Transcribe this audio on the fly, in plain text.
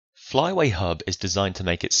Flyway Hub is designed to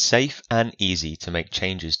make it safe and easy to make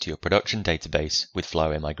changes to your production database with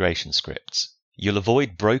Flyway migration scripts. You'll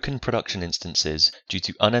avoid broken production instances due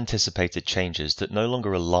to unanticipated changes that no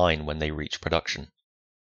longer align when they reach production.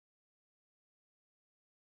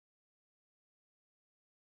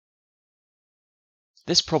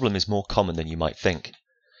 This problem is more common than you might think.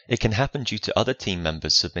 It can happen due to other team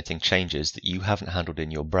members submitting changes that you haven't handled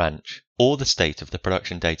in your branch, or the state of the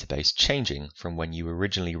production database changing from when you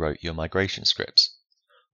originally wrote your migration scripts.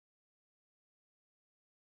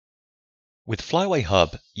 With Flyway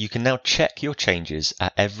Hub, you can now check your changes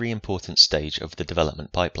at every important stage of the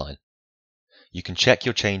development pipeline. You can check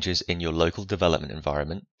your changes in your local development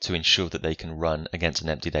environment to ensure that they can run against an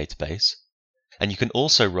empty database. And you can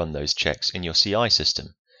also run those checks in your CI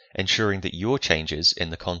system, ensuring that your changes in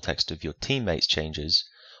the context of your teammates' changes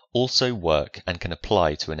also work and can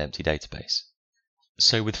apply to an empty database.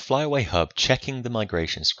 So with Flyway Hub checking the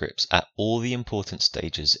migration scripts at all the important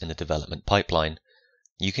stages in the development pipeline,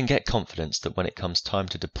 you can get confidence that when it comes time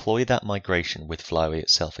to deploy that migration with Flyway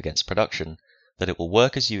itself against production, that it will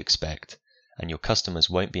work as you expect and your customers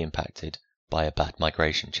won't be impacted by a bad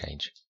migration change.